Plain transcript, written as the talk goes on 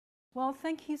Well,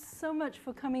 thank you so much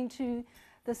for coming to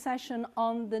the session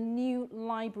on the new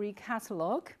library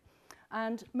catalogue.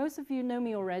 And most of you know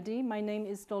me already. My name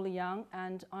is Dolly,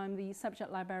 and I'm the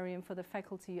subject librarian for the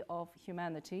Faculty of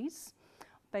Humanities,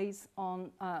 based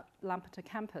on Lampeter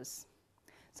campus.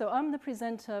 So I'm the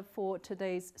presenter for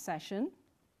today's session.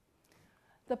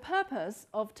 The purpose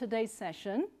of today's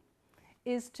session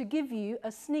is to give you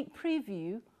a sneak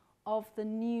preview of the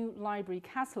new library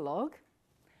catalogue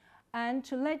and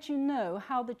to let you know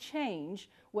how the change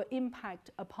will impact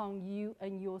upon you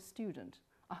and your student.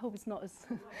 I hope it's not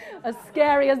as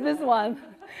scary as this one.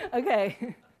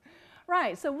 Okay.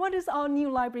 Right, so what is our new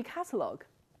library catalogue?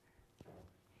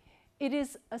 It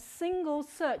is a single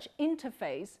search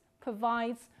interface,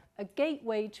 provides a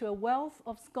gateway to a wealth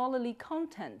of scholarly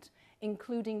content,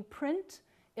 including print,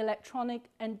 electronic,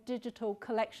 and digital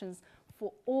collections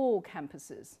for all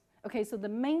campuses. Okay, so the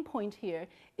main point here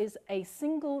is a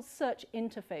single search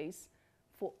interface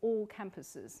for all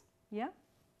campuses. Yeah?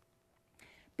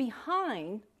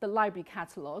 Behind the library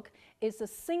catalogue is a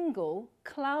single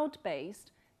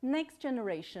cloud-based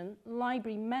next-generation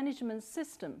library management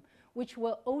system which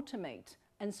will automate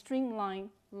and streamline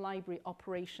library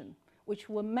operation, which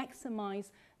will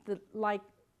maximize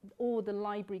all the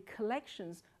library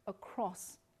collections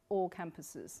across all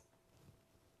campuses.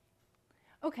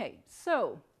 Okay,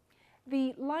 so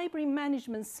the library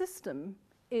management system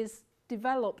is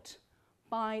developed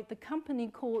by the company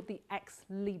called the Ex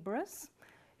Libris,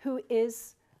 who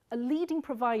is a leading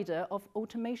provider of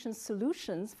automation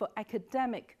solutions for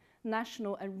academic,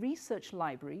 national, and research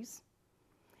libraries,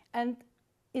 and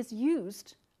is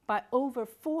used by over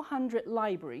 400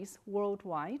 libraries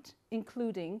worldwide,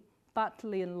 including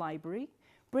Bodleian Library,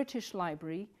 British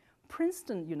Library,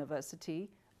 Princeton University,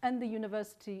 and the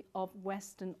University of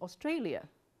Western Australia.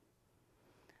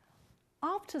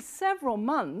 After several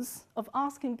months of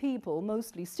asking people,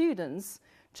 mostly students,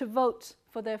 to vote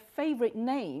for their favorite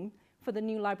name for the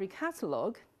new library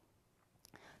catalogue,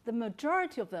 the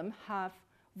majority of them have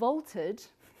voted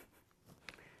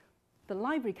the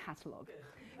library catalogue.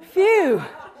 Phew!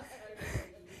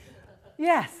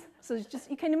 Yes, so it's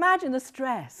just, you can imagine the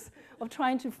stress of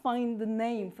trying to find the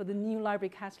name for the new library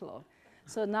catalogue.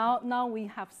 So now we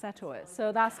have settled it,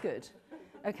 so that's good.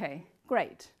 Okay,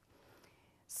 great.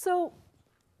 So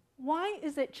why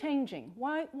is it changing?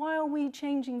 Why are we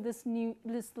changing this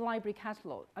library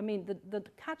catalogue? I mean, the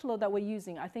catalogue that we're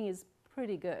using, I think, is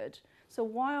pretty good. So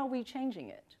why are we changing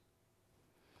it?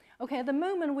 Okay, at the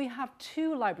moment we have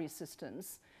two library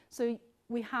systems. So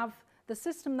we have the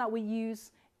system that we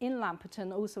use in Lampeter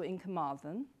and also in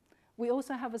Carmarthen. We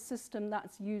also have a system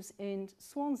that's used in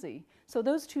Swansea. So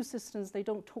those two systems, they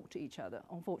don't talk to each other,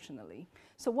 unfortunately.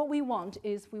 So what we want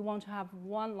is we want to have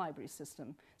one library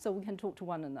system so we can talk to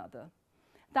one another.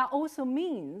 That also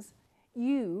means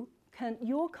your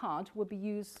card will be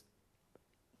used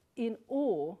in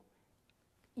all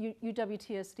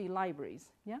UWTSD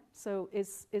libraries. Yeah? So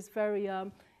it's very,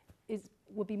 it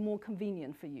will be more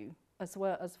convenient for you as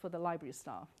well as for the library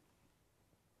staff.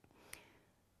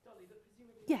 Dolly, but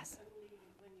presumably yes. only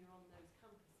when you're on those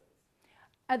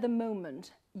campuses. At the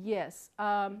moment, yes,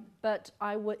 but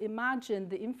I would imagine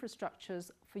the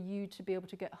infrastructures for you to be able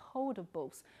to get hold of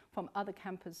books from other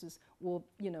campuses will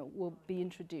be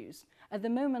introduced. At the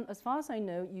moment, as far as I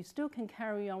know, you still can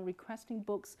carry on requesting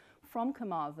books from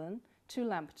Carmarthen to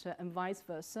Lampeter and vice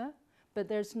versa, but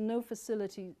there's no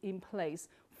facility in place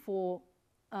for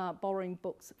borrowing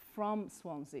books from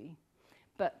Swansea.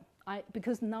 But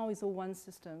because now it's all one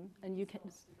system, and you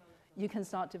can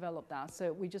start develop that.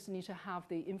 So we just need to have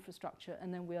the infrastructure,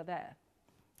 and then we are there.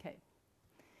 Okay.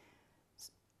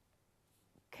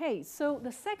 Okay. So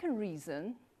the second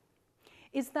reason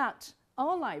is that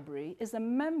our library is a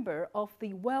member of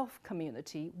the WELF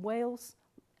community, Wales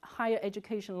Higher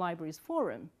Education Libraries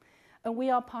Forum, and we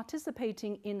are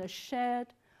participating in a shared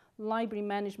library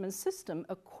management system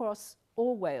across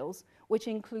all Wales, which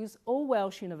includes all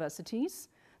Welsh universities,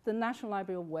 the National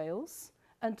Library of Wales,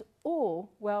 and all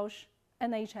Welsh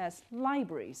NHS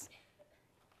libraries.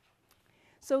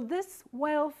 So this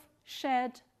WELF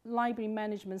Shared Library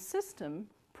Management System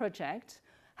project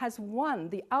has won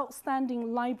the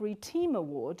Outstanding Library Team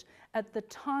Award at the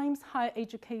Times Higher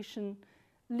Education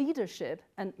Leadership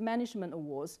and Management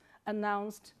Awards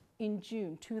announced in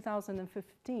June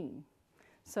 2015.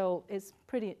 So it's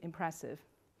pretty impressive.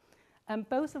 And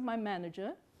both of my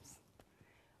managers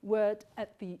were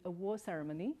at the award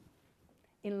ceremony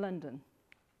in London.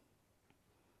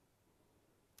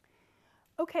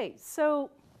 Okay, so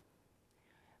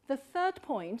the third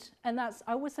point, and that's,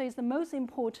 I would say, is the most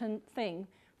important thing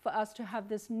for us to have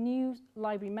this new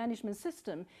library management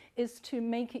system is to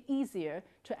make it easier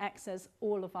to access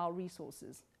all of our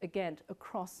resources, again,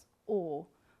 across all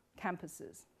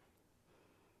campuses.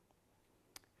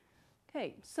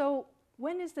 Okay, so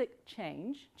when is it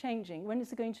changing? When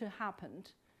is it going to happen?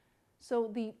 So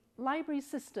the library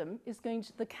system is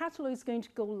the catalog is going to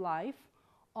go live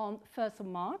on 1st of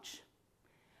March.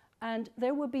 And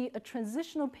there will be a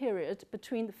transitional period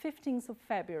between the 15th of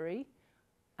February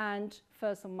and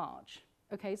 1st of March.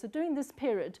 Okay, so during this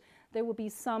period, there'll be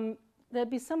something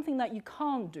that you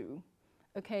can't do.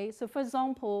 Okay, so for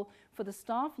example, for the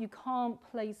staff, you can't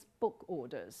place book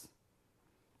orders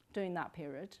during that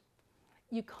period.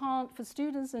 You can't, for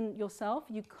students and yourself,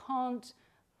 you can't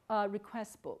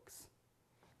request books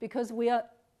because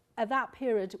at that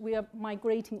period, we are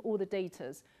migrating all the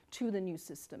data to the new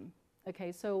system.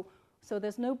 Okay, so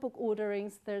there's no book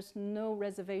orderings, there's no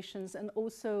reservations, and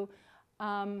also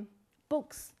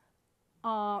books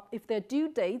are, if their due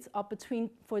dates are between,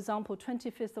 for example,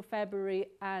 25th of February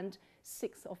and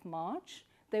 6th of March,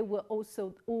 they will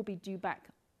also all be due back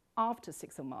after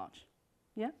 6th of March.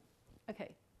 Yeah?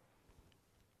 Okay.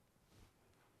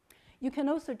 You can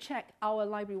also check our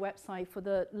library website for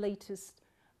the latest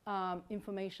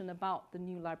information about the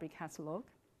new library catalog.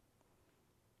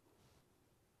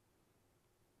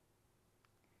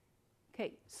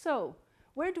 Okay, so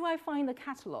where do I find the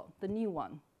catalog, the new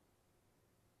one?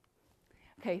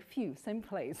 Okay, same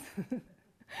place.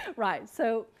 Right,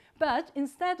 so, but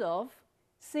instead of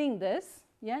seeing this,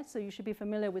 yeah, so you should be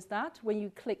familiar with that, when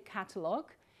you click catalog,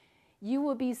 you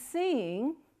will be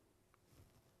seeing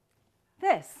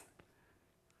this.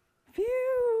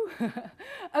 Phew!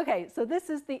 Okay, so this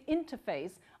is the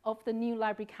interface of the new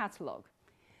library catalog.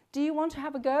 Do you want to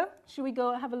have a go? Should we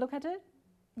go have a look at it?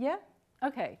 Yeah?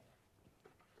 Okay.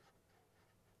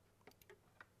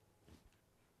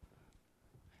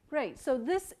 Great, so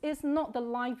this is not the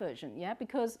live version, yeah,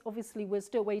 because obviously we're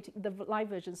still waiting, the live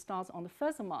version starts on the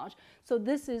 1st of March, so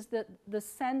this is the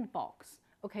sandbox,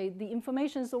 okay, the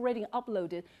information is already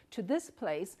uploaded to this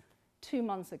place 2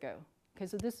 months ago, okay,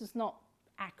 so this is not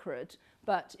accurate,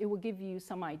 but it will give you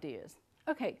some ideas.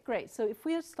 Okay, great, so if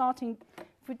we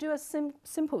do a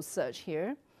simple search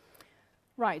here,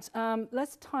 right,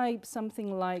 let's type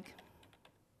something like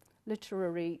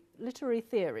literary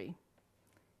theory.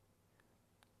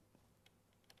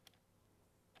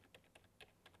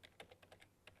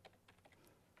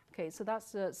 Okay, so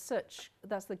that's the search,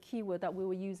 that's the keyword that we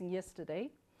were using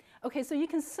yesterday. Okay, so you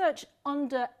can search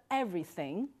under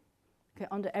everything, okay,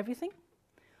 under everything,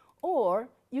 or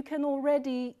you can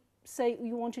already say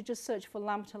you want to just search for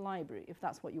Lampeter Library, if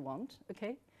that's what you want,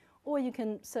 okay? Or you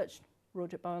can search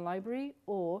Roderick Bowen Library,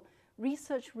 or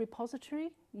Research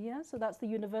Repository, yeah, so that's the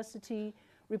university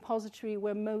repository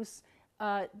where most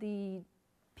the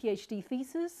PhD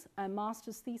thesis and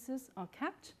master's thesis are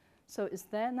kept, so it's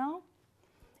there now.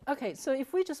 Okay, so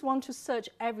if we just want to search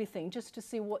everything just to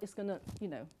see what it's going to,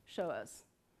 show us.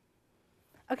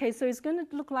 Okay, so it's going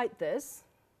to look like this.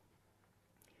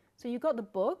 So you've got the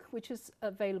book, which is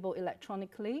available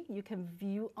electronically. You can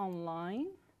view online.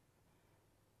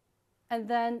 And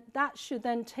then that should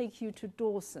then take you to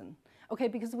Dawson. Okay,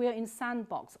 because we are in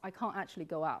Sandbox, I can't actually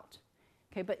go out.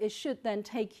 Okay, but it should then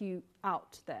take you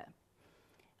out there.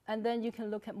 And then you can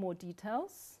look at more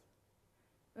details.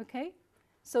 Okay.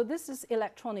 So this is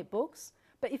electronic books,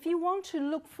 but if you want to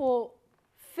look for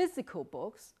physical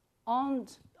books on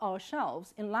our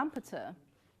shelves in Lampeter,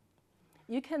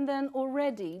 you can then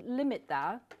already limit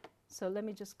that. So let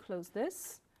me just close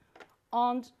this.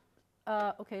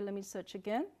 Okay, let me search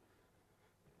again.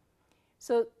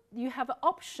 So you have an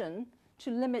option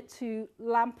to limit to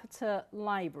Lampeter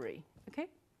Library, okay?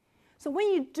 So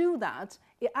when you do that,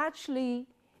 it actually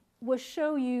will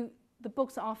show you the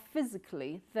books are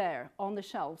physically there on the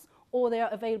shelves, or they are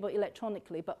available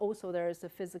electronically, but also there is a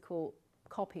physical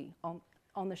copy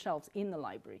on the shelves in the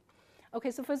library. Okay,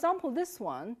 so for example, this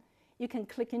one, you can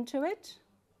click into it.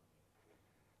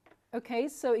 Okay,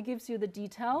 so it gives you the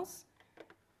details.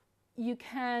 You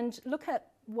can look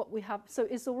at what we have. So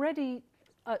it's already,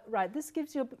 right, this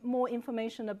gives you more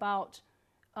information about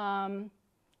how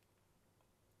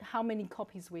many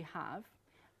copies we have.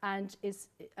 And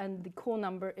the core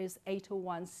number is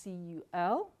 801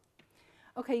 CUL.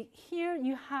 Okay, here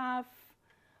you have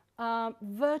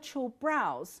virtual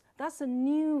browse. That's a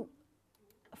new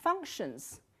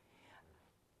functions.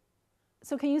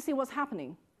 So can you see what's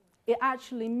happening? It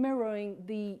actually mirroring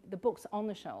the books on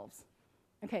the shelves.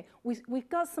 Okay, we've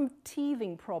got some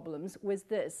teething problems with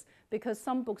this because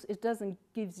some books, it doesn't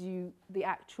give you the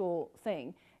actual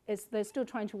thing. they're still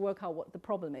trying to work out what the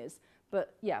problem is.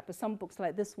 But yeah, but some books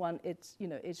like this one, it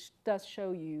does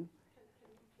show you. Can you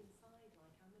coincide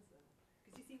like Amazon?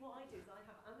 Because you see, what I do is I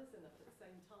have Amazon up at the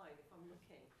same time if I'm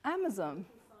looking. Amazon.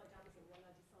 Coincide Amazon when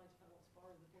I decide if I want to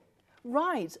borrow the book.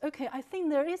 Right. Okay. I think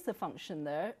there is a function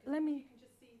there. Let me. You can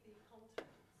just see the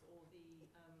contents or the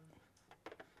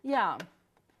Yeah.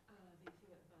 the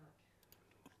thing at the back.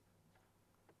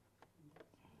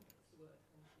 That's the word.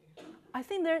 Thank you. I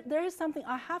think there is something.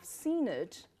 I have seen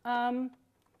it. I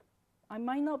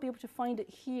might not be able to find it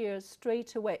here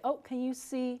straight away. Oh, can you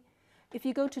see? If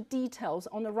you go to details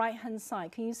on the right-hand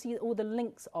side, can you see all the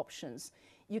links options?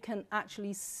 You can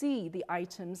actually see the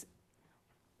items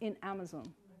in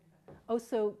Amazon. Okay.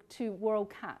 Also to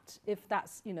WorldCat, if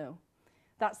that's,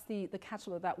 that's the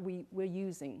catalog that we're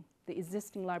using. The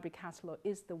existing library catalog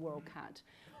is the WorldCat.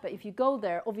 But if you go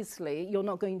there, obviously, you're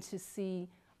not going to see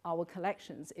our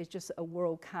collections. It's just a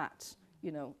WorldCat,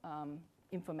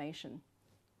 information.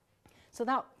 So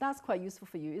that's quite useful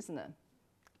for you, isn't it?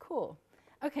 Cool.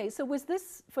 Okay, so with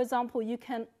this, for example, you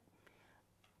can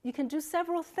do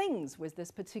several things with this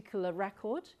particular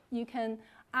record. You can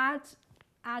add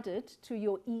it to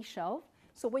your eShelf.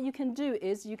 So what you can do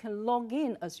is you can log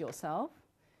in as yourself.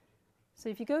 So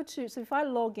if you go to, so if I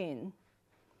log in,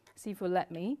 see if it will let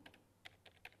me.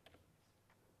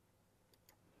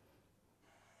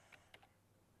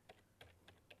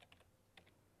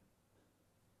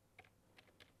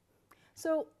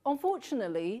 So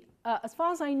unfortunately, as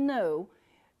far as I know,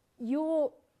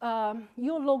 your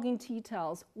login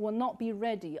details will not be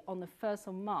ready on the 1st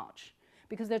of March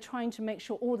because they're trying to make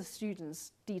sure all the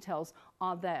students' details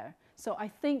are there. So I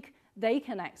think they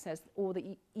can access all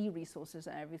the e-resources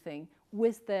and everything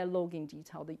with their login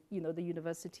detail, the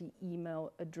university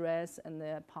email address and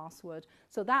their password.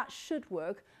 So that should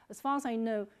work. As far as I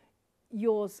know,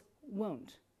 yours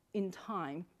won't in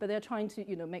time, but they're trying to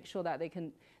make sure that they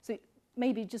can. So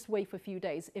maybe just wait for a few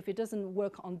days. If it doesn't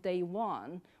work on day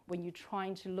one, when you're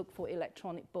trying to look for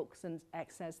electronic books and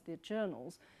access the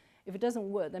journals, if it doesn't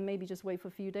work, then maybe just wait for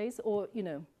a few days. Or,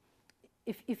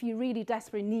 if you really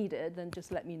desperately need it, then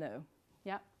just let me know.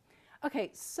 Yeah. Okay,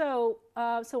 so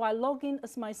I log in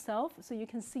as myself. So you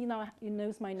can see now it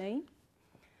knows my name.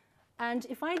 And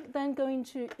if I then go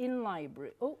into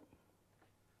in-library,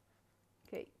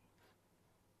 okay.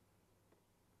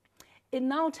 It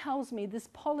now tells me this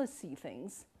policy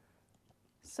things.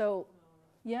 So,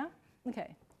 yeah,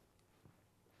 okay.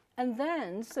 And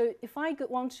then, so if I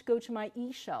want to go to my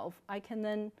eShelf, I can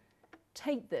then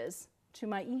take this to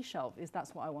my eShelf, if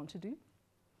that's what I want to do.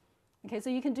 Okay, so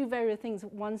you can do various things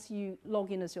once you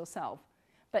log in as yourself.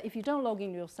 But if you don't log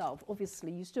in yourself,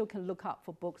 obviously you still can look up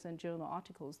for books and journal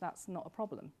articles. That's not a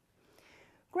problem.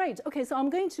 Great, okay, so I'm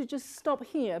going to just stop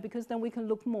here because then we can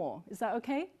look more. Is that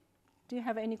okay? Do you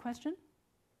have any question?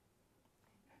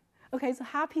 Okay, so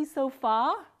happy so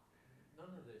far? None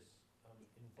of this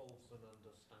involves an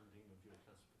understanding of your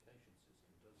classification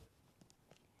system, does it?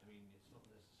 I mean, it's not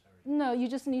necessary. No, you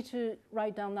just need to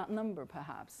write down that number,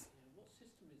 perhaps. Yeah, what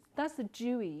system is that? That's the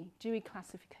Dewey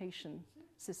classification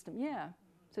system, yeah.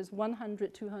 So it's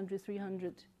 100, 200,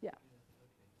 300, yeah. Okay.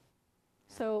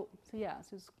 So yeah,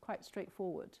 so it's quite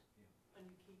straightforward. And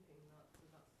you're keeping that, so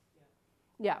that's,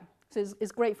 yeah. Yeah, so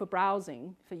it's great for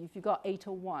browsing. If you've got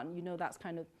 801, that's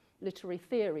kind of literary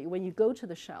theory. When you go to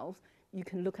the shelves, you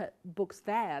can look at books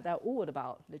there that are all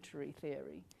about literary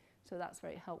theory. So that's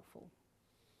very helpful.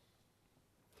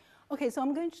 Okay, so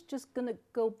I'm just going to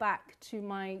go back to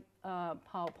my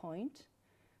PowerPoint.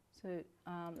 So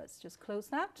let's just close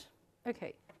that.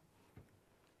 Okay.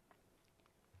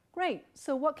 Great.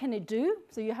 So what can it do?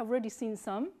 So you have already seen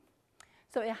some.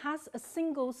 So it has a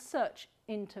single search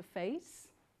interface,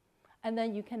 and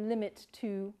then you can limit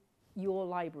to your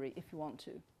library if you want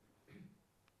to.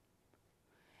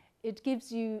 It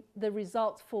gives you the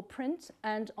results for print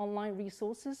and online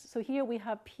resources. So here we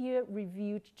have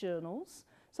peer-reviewed journals.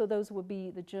 So those would be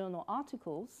the journal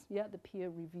articles, yeah, the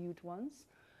peer-reviewed ones.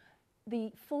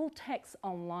 The full text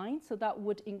online, so that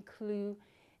would include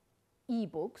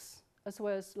ebooks, as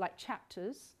well as like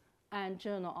chapters and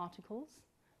journal articles.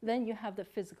 Then you have the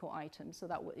physical items, so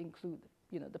that would include,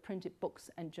 the printed books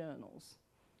and journals.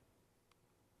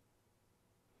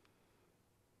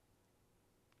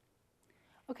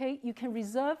 Okay, you can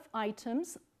reserve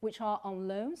items which are on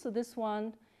loan. So this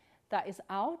one that is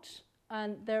out,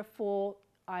 and therefore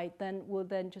I will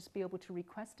just be able to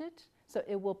request it. So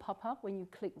it will pop up when you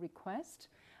click request,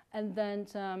 and then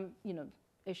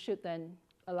it should then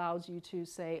allows you to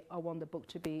say, I want the book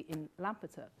to be in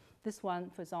Lampeter. This one,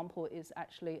 for example, is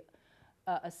actually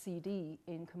a CD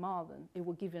in Carmarthen. It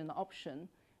will give you an option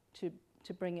to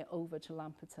to bring it over to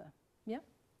Lampeter. Yeah?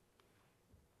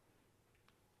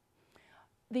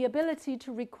 The ability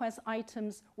to request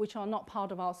items which are not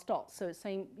part of our stock, so it's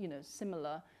saying,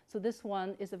 similar. So this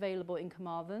one is available in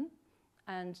Carmarthen,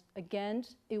 and again,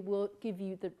 it will give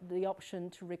you the option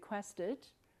to request it.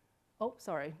 Oh,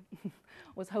 sorry,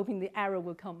 was hoping the error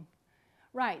would come.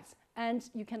 Right, and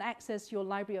you can access your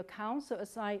library account. So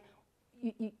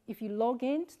if you log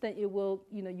in, then it will,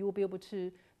 you will be able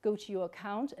to go to your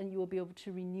account and you will be able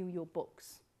to renew your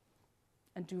books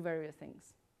and do various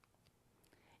things.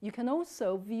 You can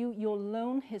also view your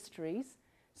loan histories.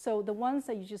 So the ones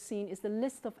that you just seen is the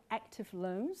list of active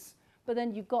loans, but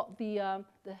then you got the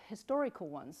historical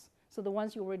ones, so the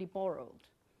ones you already borrowed.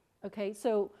 Okay,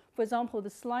 so for example, the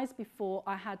slides before,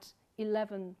 I had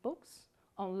 11 books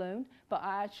on loan, but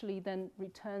I actually then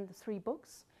returned the 3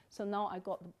 books. So now I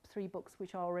got the 3 books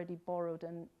which are already borrowed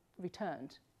and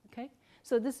returned. Okay,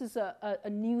 so this is a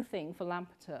new thing for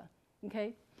Lampeter.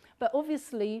 Okay, but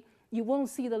obviously you won't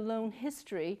see the loan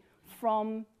history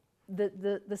from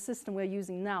the system we're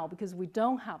using now because we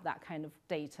don't have that kind of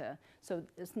data. So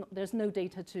there's no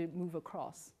data to move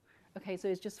across. Okay, so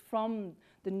it's just from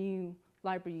the new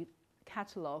library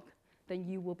catalog, then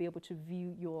you will be able to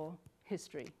view your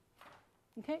history.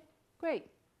 Okay, great.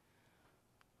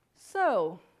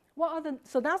 So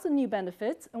that's the new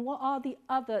benefits, and what are the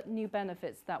other new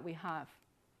benefits that we have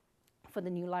for the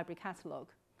new library catalog?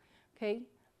 Okay,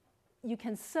 you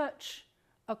can search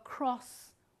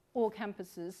across all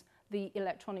campuses the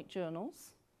electronic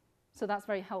journals, so that's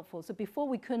very helpful. So before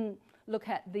we couldn't look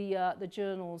at the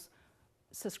journals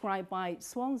subscribed by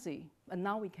Swansea, and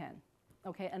now we can.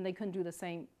 Okay, and they couldn't do the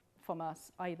same from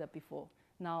us either before.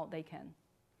 Now they can.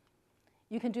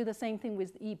 You can do the same thing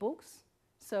with ebooks.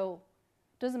 So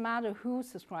it doesn't matter who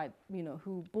subscribed,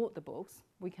 who bought the books.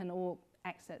 We can all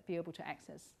be able to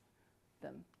access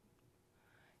them.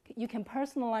 You can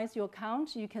personalize your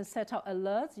account. You can set up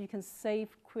alerts. You can save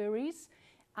queries,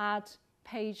 add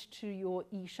page to your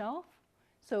e-shelf.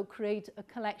 So create a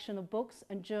collection of books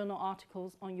and journal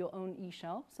articles on your own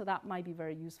e-shelf. So that might be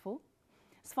very useful.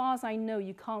 As far as I know,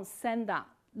 you can't send that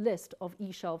list of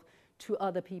e-shelf to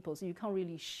other people, so you can't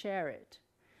really share it.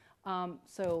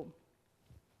 So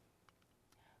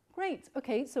great.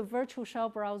 Okay, so virtual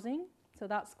shelf browsing. So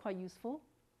that's quite useful.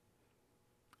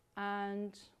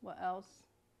 And what else?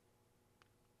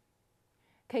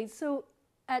 Okay, so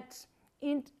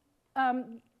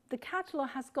the catalog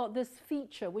has got this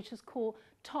feature which is called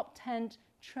Top 10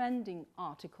 Trending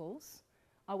Articles.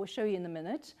 I will show you in a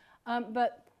minute.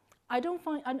 But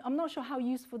I'm not sure how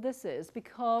useful this is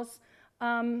because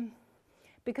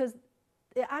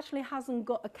it actually hasn't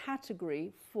got a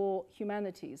category for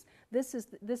humanities. This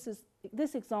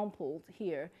example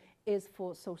here is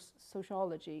for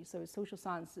sociology, so social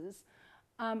sciences.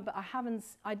 But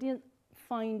I didn't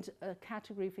find a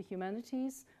category for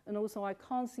humanities, and also I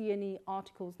can't see any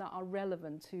articles that are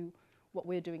relevant to what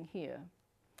we're doing here.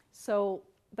 So,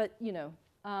 but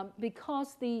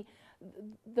because the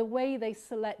way they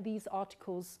select these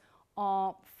articles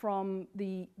are from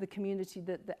the community,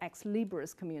 the ex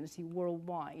libris community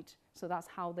worldwide. So that's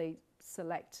how they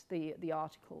select the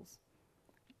articles.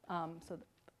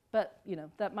 But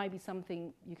that might be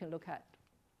something you can look at.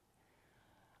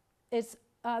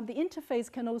 The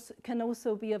interface can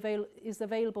also be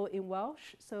available in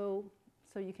Welsh, so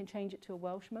you can change it to a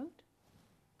Welsh mode.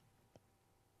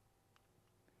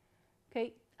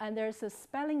 Okay, and there's a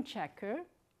spelling checker,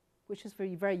 which is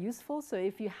very, very useful. So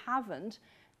if you haven't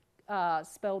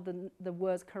spelled the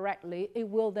words correctly, it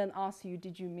will then ask you,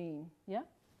 did you mean? Yeah?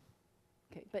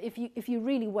 Okay, but if you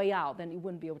really way out, then it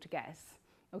wouldn't be able to guess.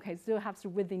 Okay, still have to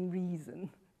within reason.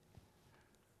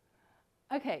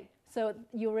 Okay, so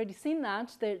you already seen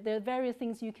that. There are various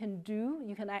things you can do.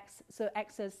 You can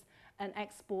access and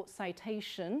export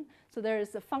citation. So there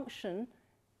is a function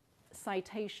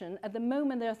citation. At the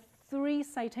moment, there are 3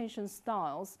 citation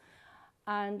styles,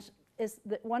 and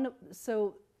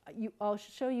I'll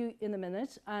show you in a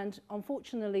minute. And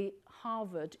unfortunately,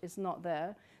 Harvard is not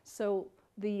there. So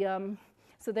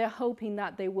they're hoping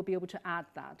that they will be able to add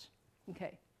that.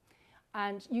 Okay,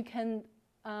 and you can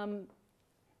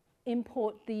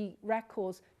import the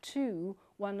records to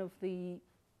one of the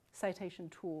citation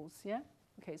tools. Yeah.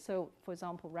 Okay. So for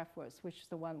example, RefWorks, which is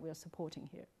the one we are supporting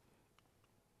here.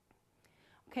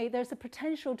 Okay, there's a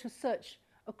potential to search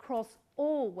across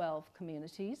all wealth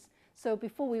communities. So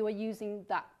before we were using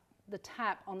the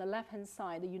tab on the left-hand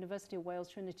side, the University of Wales,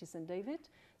 Trinity St David.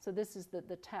 So this is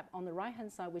the tab on the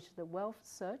right-hand side, which is the wealth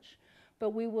search.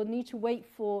 But we will need to wait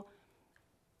for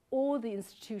all the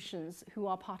institutions who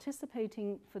are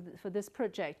participating for this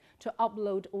project to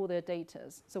upload all their data.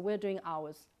 So we're doing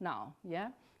ours now, yeah?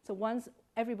 So once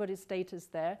everybody's data is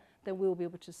there, then we'll be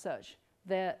able to search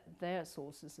their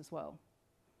sources as well.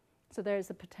 So there is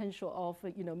a potential of,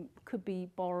 could be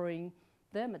borrowing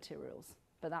their materials,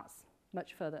 but that's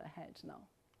much further ahead now.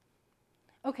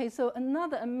 Okay, so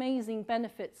another amazing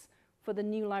benefits for the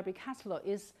new library catalog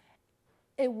is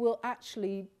it will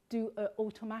actually do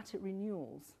automatic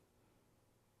renewals.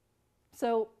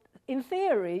 So in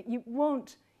theory,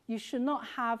 you should not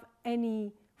have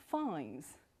any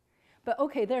fines. But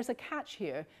okay, there's a catch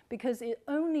here, because it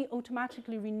only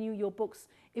automatically renew your books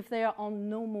if they are on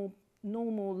normal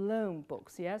loan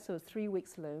books, yeah? So 3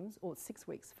 weeks loans, or 6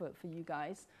 weeks for you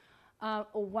guys,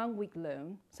 or 1 week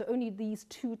loan. So only these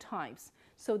two types.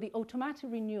 So the automatic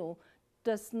renewal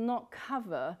does not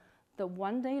cover the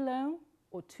 1-day loan,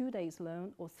 or 2 days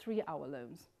loan, or 3-hour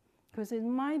loans. Because it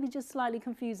might be just slightly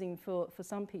confusing for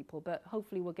some people, but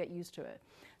hopefully we'll get used to it.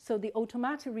 So the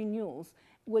automatic renewals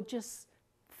were just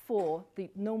for the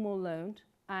normal loan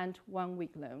and 1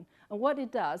 week loan. And what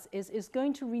it does is it's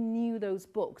going to renew those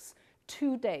books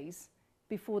 2 days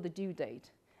before the due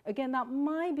date. Again, that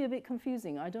might be a bit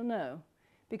confusing, I don't know,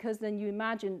 because then you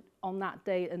imagine on that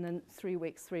day and then 3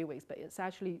 weeks, but it's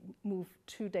actually moved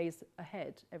 2 days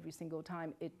ahead every single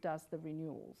time it does the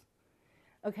renewals.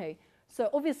 Okay, so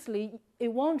obviously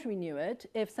it won't renew it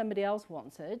if somebody else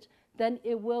wants it, then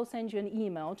it will send you an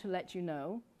email to let you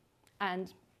know.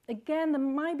 And again, that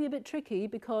might be a bit tricky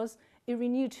because it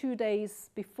renewed 2 days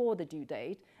before the due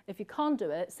date. If you can't do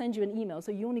it, send you an email,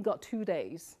 so you only got 2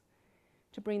 days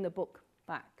to bring the book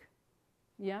back.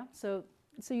 Yeah, so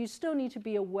you still need to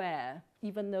be aware,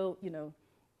 even though,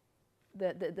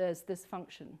 that there's this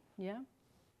function, yeah?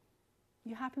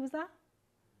 You happy with that?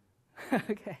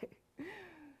 Okay,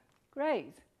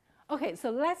 great. Okay, so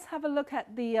let's have a look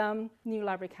at the new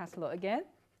library catalog again.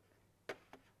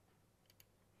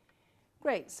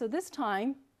 Great, so this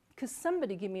time, because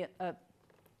somebody give me a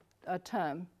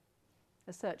term,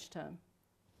 a search term.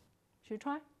 Should we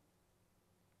try?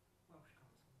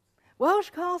 Welsh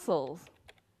castles.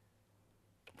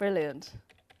 Brilliant.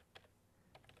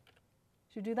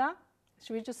 Should we do that?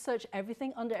 Should we just search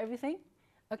everything under everything?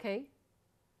 Okay.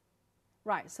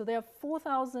 Right, so there are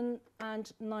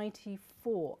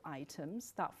 4,094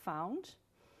 items that found.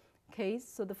 Okay,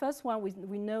 so the first one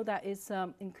we know that is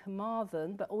in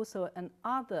Carmarthen, but also in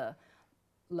other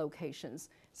locations.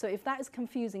 So if that is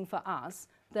confusing for us,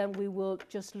 then we will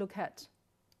just look at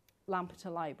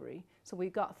Lampeter Library. So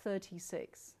we've got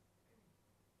 36.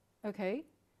 Okay,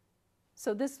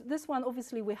 so this one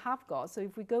obviously we have got. So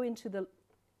if we go into the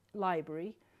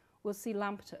library, we'll see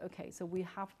Lampeter. Okay, so we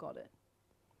have got it.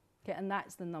 Okay, and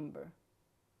that's the number.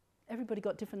 Everybody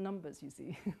got different numbers, you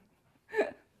see.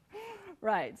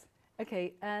 Right.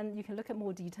 Okay, and you can look at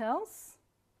more details.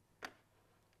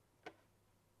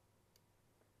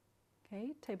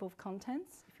 Okay, table of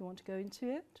contents, if you want to go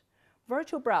into it.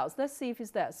 Virtual browse, let's see if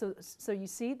it's there. So you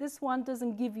see, this one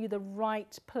doesn't give you the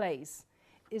right place.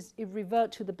 It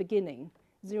revert to the beginning,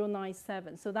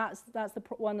 097. So that's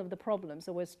one of the problems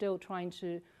that we're still trying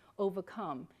to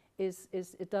overcome. Is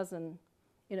it doesn't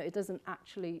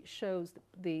actually shows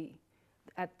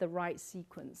at the right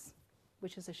sequence,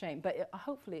 which is a shame. But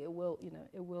hopefully it will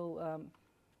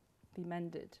be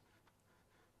mended.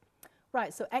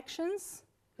 Right. So actions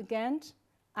again,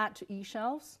 add to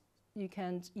eShelves. You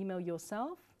can email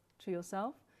yourself to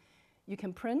yourself. You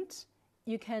can print.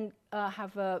 You can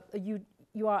have a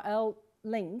URL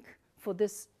link for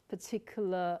this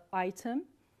particular item.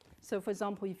 So, for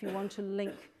example, if you want to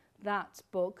link that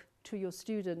book to your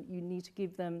student, you need to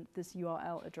give them this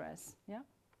URL address. Yeah.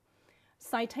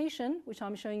 Citation, which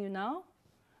I'm showing you now.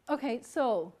 Okay,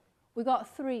 so we got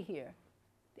 3 here: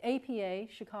 the APA,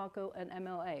 Chicago, and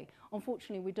MLA.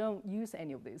 Unfortunately, we don't use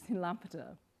any of these in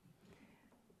Lampeter.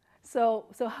 So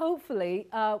hopefully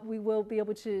we will be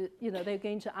able to, they're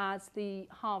going to add the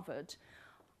Harvard.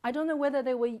 I don't know whether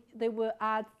they will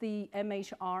add the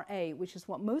MHRA, which is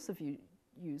what most of you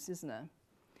use, isn't it?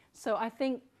 So I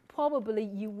think probably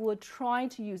you would try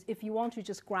to use, if you want to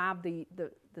just grab the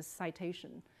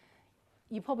citation,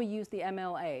 you probably use the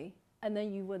MLA, and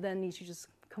then you would then need to just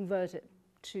convert it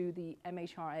to the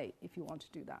MHRA if you want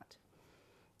to do that.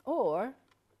 Or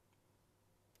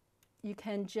you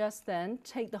can just then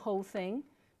take the whole thing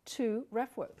to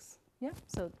RefWorks. Yeah,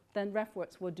 so then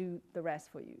RefWorks will do the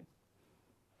rest for you.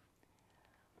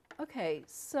 Okay,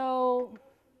 so,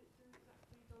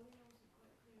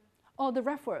 oh, the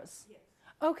RefWorks. Yes.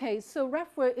 Okay, so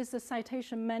RefWorks is a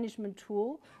citation management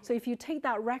tool. So if you take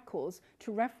that records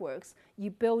to RefWorks,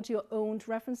 you build your own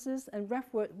references, and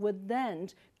RefWorks would then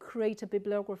create a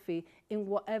bibliography in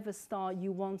whatever style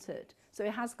you wanted. So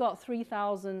it has got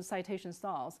 3,000 citation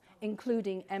styles,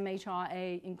 including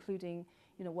MHRA, including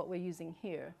what we're using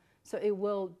here. So it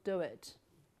will do it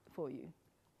for you.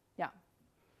 Yeah.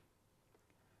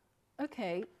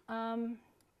 Okay.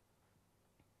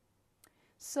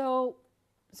 So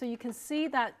you can see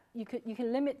that you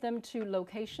can limit them to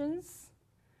locations,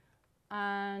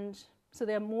 and so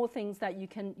there are more things that you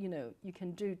can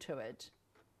do to it.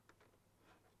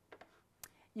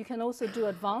 You can also do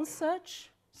advanced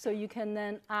search, so you can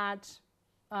then add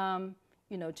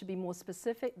to be more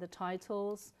specific, the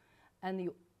titles and the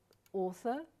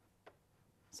author,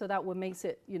 so that what makes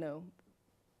it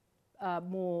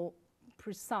more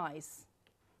precise.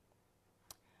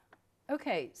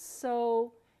 Okay,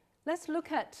 so let's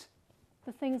look at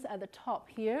the things at the top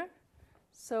here.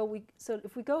 So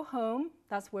if we go home,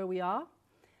 that's where we are.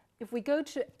 If we go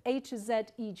to A to Z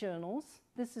e-journals,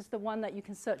 this is the one that you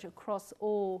can search across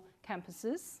all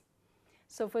campuses.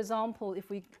 So for example, if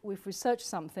we search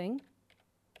something,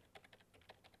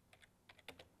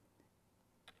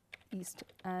 East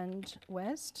and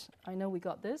West, I know we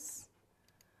got this.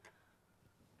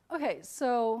 Okay,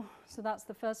 so that's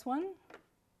the first one.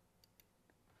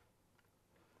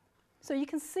 So you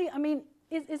can see, I mean,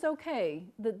 it's okay.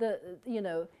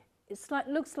 It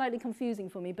looks slightly confusing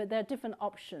for me, but there are different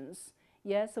options.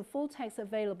 Yeah, so full text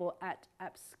available at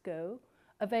EBSCO,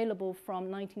 available from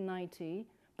 1990,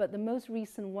 but the most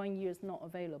recent 1 year is not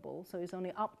available. So it's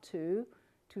only up to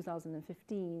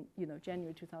 2015,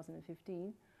 January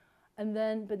 2015. And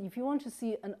then, but if you want to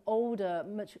see an older,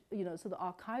 much, sort of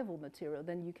archival material,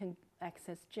 then you can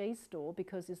access JSTOR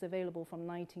because it's available from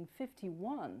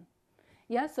 1951.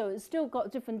 Yeah, so it's still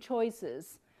got different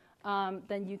choices.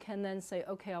 Then you can then say,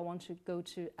 okay, I want to go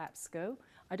to EBSCO.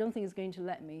 I don't think it's going to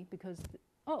let me because,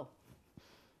 oh,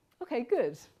 okay,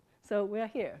 good. So we're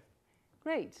here.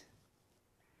 Great.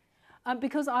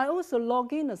 Because I also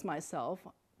log in as myself,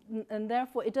 and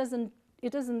therefore it doesn't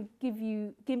give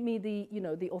me the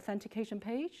the authentication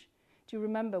page. Do you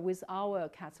remember with our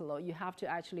catalog, you have to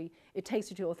actually, it takes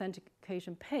you to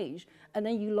authentication page, and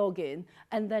then you log in,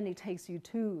 and then it takes you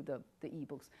to the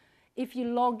ebooks. If you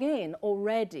log in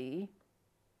already,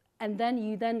 and then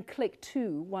you click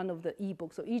to one of the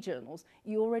ebooks or e-journals,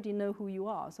 you already know who you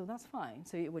are, so that's fine.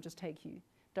 So it will just take you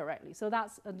directly. So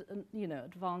that's an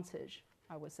advantage,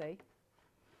 I would say.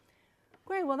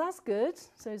 Great, well that's good.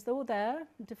 So it's all there,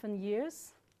 different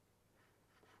years.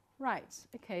 Right,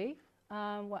 okay.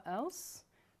 What else?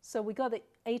 So we got the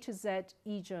A to Z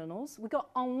e-journals. We got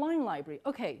online library.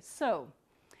 Okay, so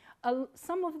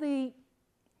some of the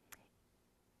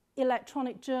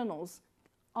electronic journals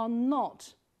are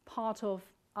not part of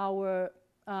our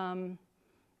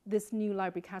this new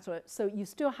library catalog. So you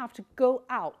still have to go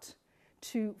out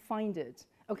to find it.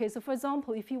 Okay, so for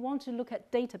example, if you want to look at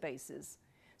databases,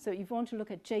 so if you want to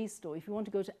look at JSTOR, if you want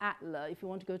to go to Atlas, if you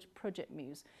want to go to Project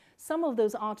Muse, some of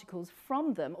those articles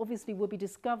from them obviously will be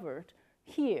discovered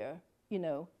here,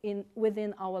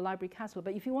 within our library catalog.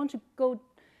 But if you want to go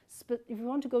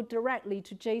directly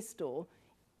to JSTOR,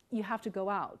 you have to go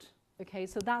out. Okay,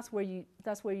 so that's where you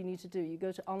need to do. You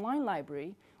go to online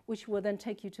library, which will then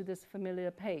take you to this familiar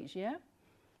page, yeah?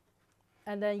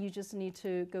 And then you just need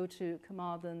to go to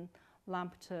Carmarthen,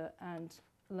 Lampeter, and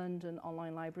London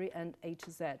Online Library and A to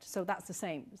Z. So that's the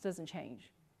same, it doesn't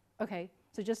change. Okay,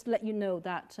 so just let you know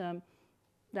that,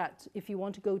 that if you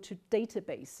want to go to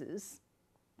databases,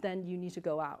 then you need to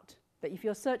go out. But if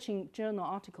you're searching journal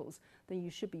articles, then you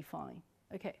should be fine.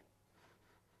 Okay.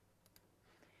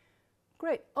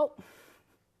 Great, oh,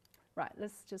 right,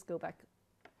 let's just go back.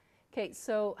 Okay,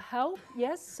 so help,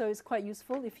 yes, so it's quite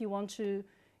useful if you want to,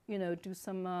 do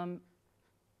some,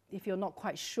 if you're not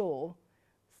quite sure,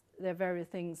 there are various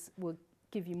things will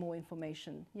give you more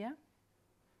information, yeah?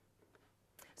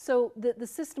 So the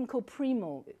system called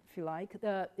Primo, if you like,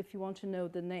 if you want to know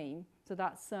the name, so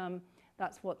that's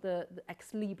what the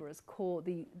ex libris call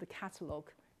the catalog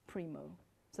Primo.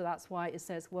 So that's why it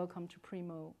says, welcome to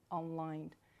Primo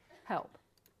Online Help.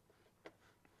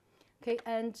 Okay,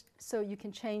 and so you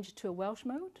can change to a Welsh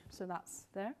mode, so that's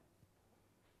there.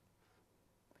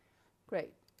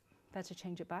 Great, better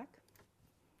change it back.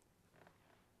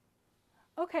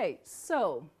 Okay,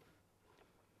 so,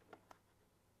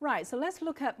 right, so let's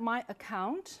look at my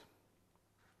account.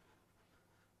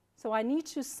 So I need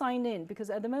to sign in because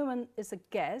at the moment it's a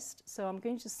guest, so I'm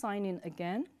going to sign in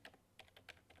again.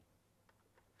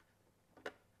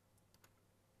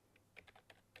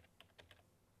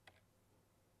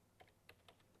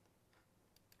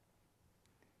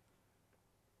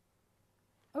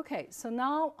 Okay, so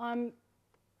now I'm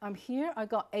here. I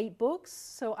got 8 books,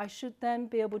 so I should then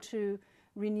be able to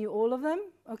renew all of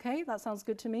them. Okay, that sounds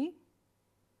good to me.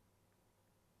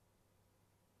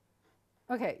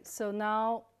 Okay, so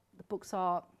now the books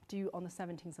are due on the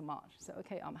 17th of March. So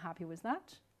okay, I'm happy with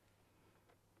that.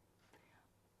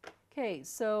 Okay,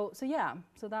 so yeah,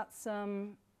 so that's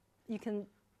you can.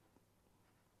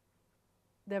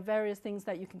 There are various things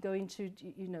that you can go into.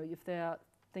 You know, if there are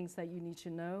things that you need to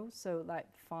know, so like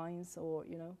fines or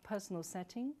personal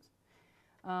settings.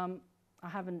 I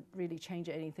haven't really changed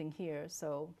anything here,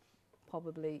 so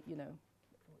probably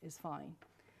is fine.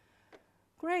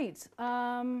 Great.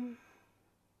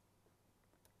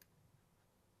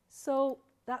 So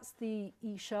that's the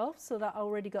e-shelf. So that I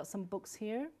already got some books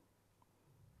here.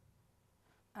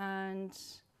 And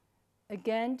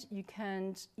again, you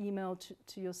can email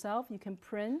to yourself. You can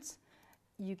print.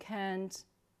 You can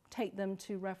take them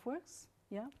to RefWorks.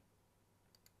 Yeah.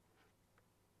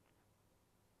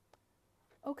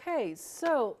 Okay,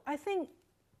 so I think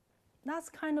that's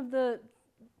kind of the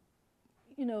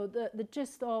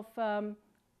gist of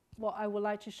what I would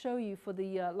like to show you for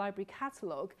the library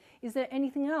catalogue. Is there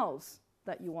anything else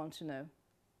that you want to know?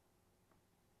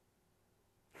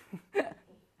 Is there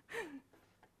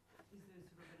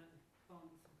sort of an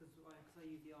advance, because I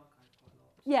use the archive quite a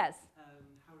lot. Yes.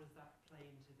 How does that play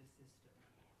into the system?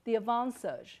 The advanced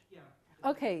search. Yeah.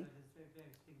 Okay. So there's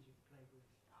various things you can play with.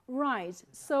 Right.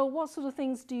 So what sort of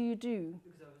things do you do?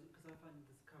 Because I find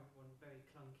this current one very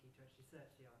clunky to actually search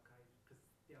the archive, because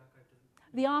the archive doesn't.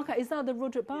 The archive, is that the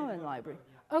Roderick Bowen the Library?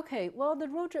 Bowen, yeah. Okay, well, the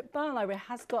Roderick Bowen Library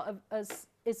has got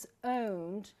its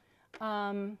own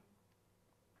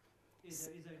His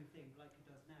own thing, like it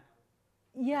does now.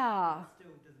 yeah. It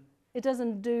still doesn't. It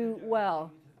doesn't do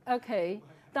well. It doesn't Okay,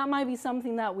 work. that might be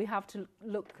something that we have to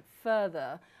look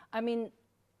further. I mean,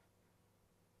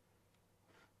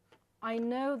 I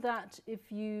know that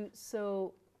if we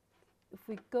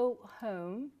go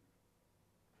home,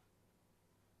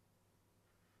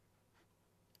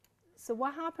 so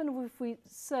what happens if we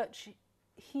search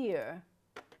here?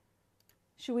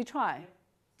 Should we try?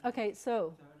 Yeah. Okay,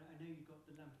 so. So I know you've got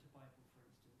the Lampeter Bible, for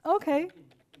instance. Okay. In the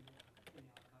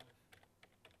archive.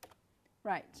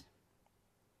 Right.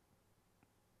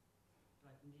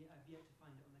 Right, and I've yet to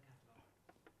find it on the catalogue.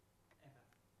 Ever.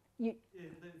 You.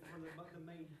 It's one of the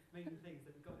main things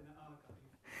that we've got in the archive.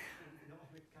 It's not on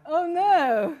the catalogue. Oh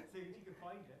no. So if you could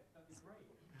find it, that'd be great.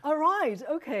 All right.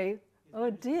 Okay. It's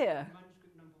Oh dear.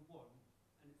 manuscript number 1,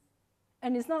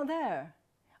 And it's not there.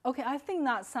 Okay, I think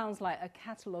that sounds like a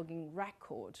cataloging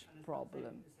record problem.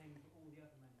 and it's the same for all the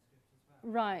other manuscripts as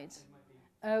well. Right. So it might be.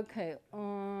 Okay.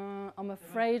 I'm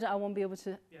afraid I won't be able to.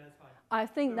 Yeah, that's fine. I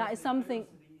think that is something. The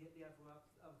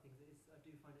other things I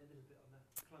do find it a little bit on the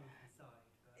clunky side,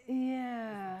 but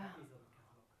Yeah. that is on the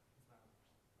catalogue as well.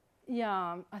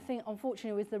 Yeah. I think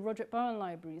unfortunately with the Roderick Bowen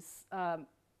Library's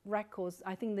records,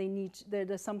 I think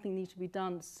there's something need to be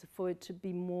done for it to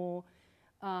be more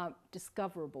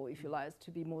discoverable, if you like,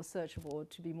 to be more searchable,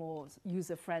 to be more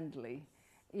user-friendly.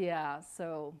 Yeah,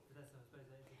 so. But that's, I suppose,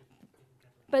 that is a different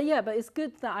catalog. But yeah, but it's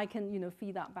good that I can,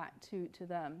 feed that back to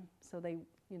them, so they,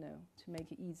 to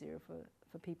make it easier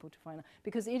for people to find out.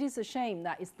 Because it is a shame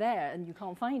that it's there and you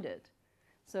can't find it.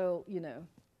 So,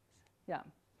 yeah.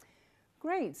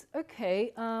 Great,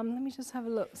 okay, let me just have a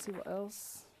look, see what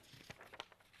else.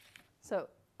 So,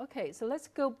 okay, so let's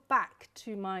go back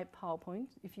to my PowerPoint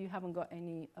if you haven't got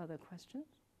any other questions.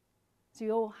 So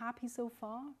you're all happy so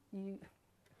far? You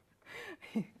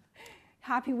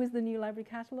happy with the new library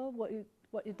catalog,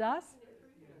 what it does?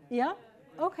 Yeah?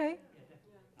 Okay.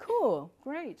 Cool,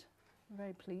 great. I'm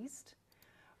very pleased.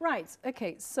 Right,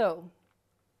 okay, so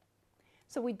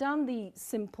we've done the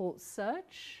simple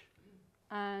search,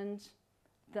 and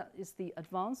that is the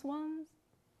advanced one.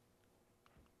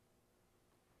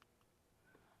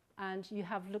 And you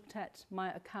have looked at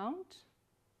my account,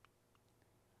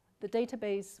 the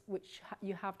database which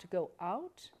you have to go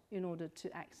out in order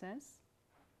to access.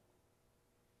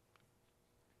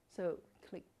 So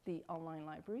click the online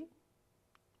library.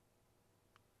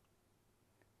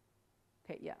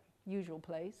 Okay, yeah, usual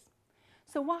place.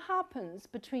 So what happens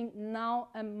between now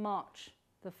and March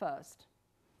the 1st?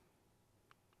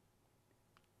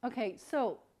 Okay,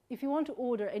 so if you want to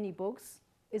order any books,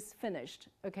 it's finished.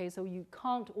 Okay, so you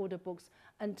can't order books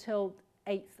until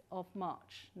 8th of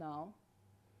March now.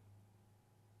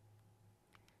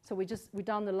 So we've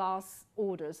done the last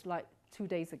orders like 2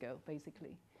 days ago,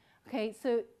 basically. Okay,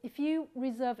 so if you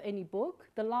reserve any book,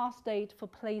 the last date for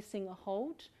placing a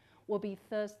hold will be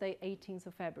Thursday, 18th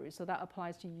of February. So that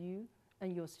applies to you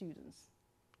and your students.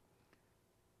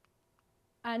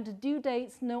 And the due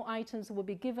dates, no items will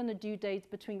be given a due date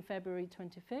between February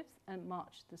 25th and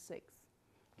March the 6th.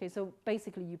 Okay, so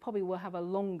basically you probably will have a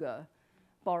longer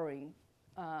borrowing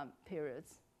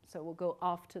periods. So we'll go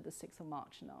after the 6th of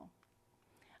March now.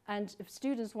 And if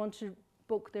students want to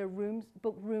book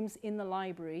rooms in the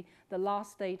library, the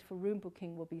last date for room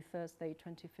booking will be Thursday,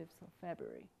 25th of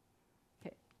February.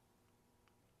 Okay.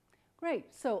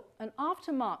 Great, so, and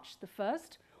after March the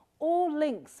 1st, all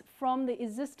links from the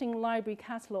existing library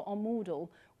catalog on Moodle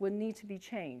will need to be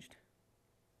changed.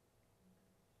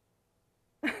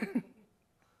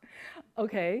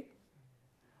 Okay.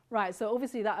 Right, so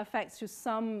obviously that affects to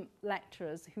some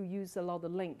lecturers who use a lot of the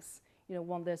links,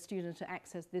 want their students to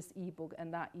access this ebook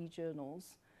and that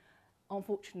e-journals.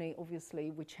 Unfortunately,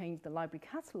 obviously, we changed the library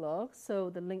catalog, so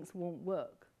the links won't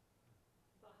work.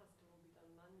 That has to all be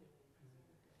done manually,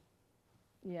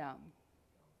 presumably. Yeah.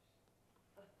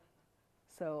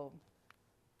 So,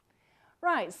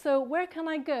 right, so where can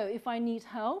I go if I need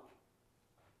help?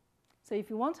 So if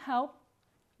you want help,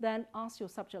 then ask your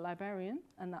subject librarian,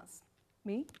 and that's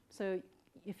me. So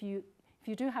if you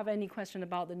do have any question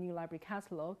about the new library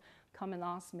catalog, come and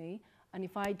ask me. And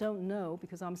if I don't know,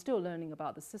 because I'm still learning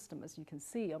about the system, as you can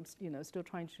see, I'm still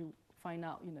trying to find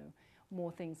out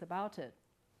more things about it.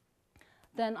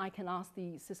 Then I can ask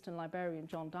the assistant librarian,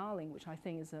 John Darling, which I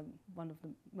think is one of the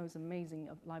most amazing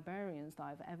librarians that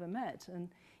I've ever met. And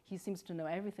he seems to know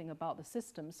everything about the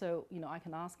system. So, I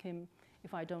can ask him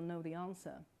if I don't know the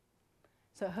answer.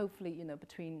 So hopefully,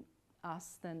 between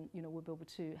us, then, we'll be able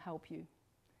to help you.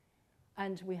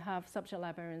 And we have subject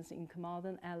librarians in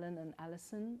Carmarthen, Ellen and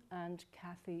Alison, and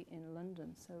Kathy in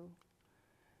London. So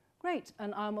great.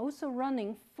 And I'm also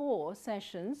running 4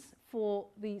 sessions for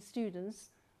the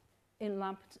students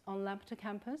on Lampeter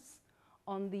campus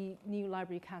on the new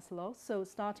library catalogue. So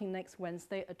starting next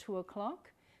Wednesday at 2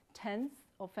 o'clock, 10th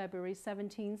of February,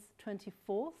 17th,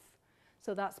 24th.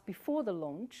 So that's before the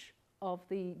launch of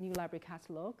the new library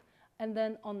catalogue. And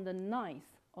then on the 9th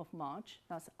of March,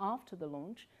 that's after the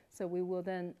launch. So we will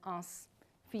then ask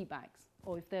feedbacks,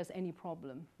 or if there's any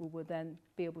problem, we will then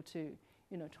be able to,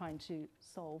 trying to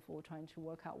solve or trying to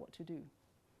work out what to do.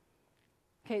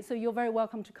 Okay, so you're very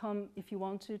welcome to come, if you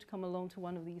want to come along to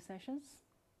one of these sessions.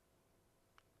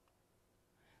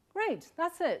 Great,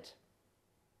 that's it.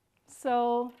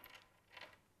 So,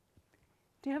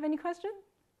 do you have any question?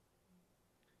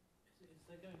 Is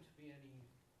there going to be any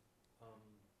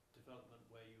development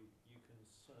where you can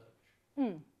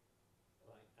search,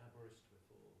 like Aberystwyth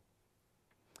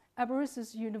or...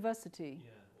 Aberystwyth University?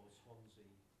 Yeah, or Swansea.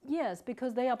 Yes,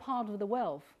 because they are part of the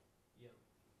Wealth.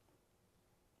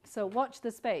 So watch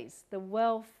the space. The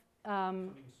Wealth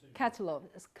catalogue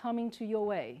is coming to your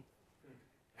way.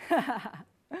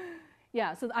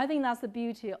 Yeah, so I think that's the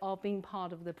beauty of being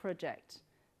part of the project.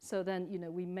 So then,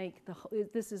 we make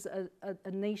this is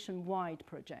a nationwide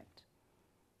project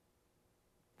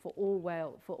for all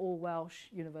Welsh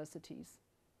universities.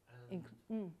 And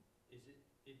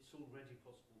it's already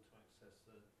possible to access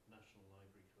the National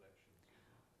Library collections?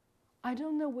 I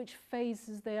don't know which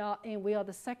phases they are in. We are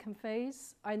the second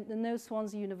phase. I know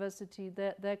Swansea University,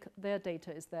 their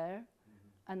data is there,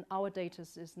 and our data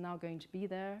is now going to be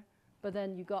there. But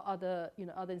then you got other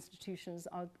institutions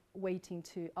are waiting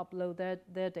to upload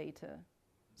their data,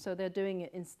 so they're doing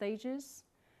it in stages.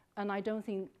 And I don't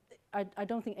think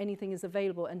anything is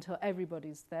available until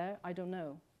everybody's there. I don't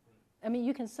know. I mean,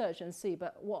 you can search and see,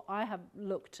 but what I have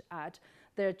looked at,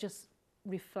 they're just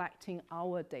reflecting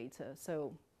our data.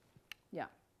 So. Yeah.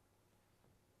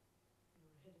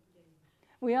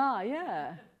 We are,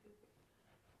 yeah.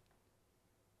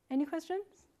 Any questions?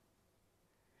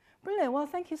 Brilliant. Well,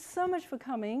 thank you so much for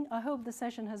coming. I hope the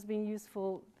session has been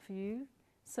useful for you.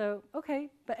 So, okay,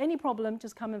 but any problem,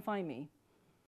 just come and find me.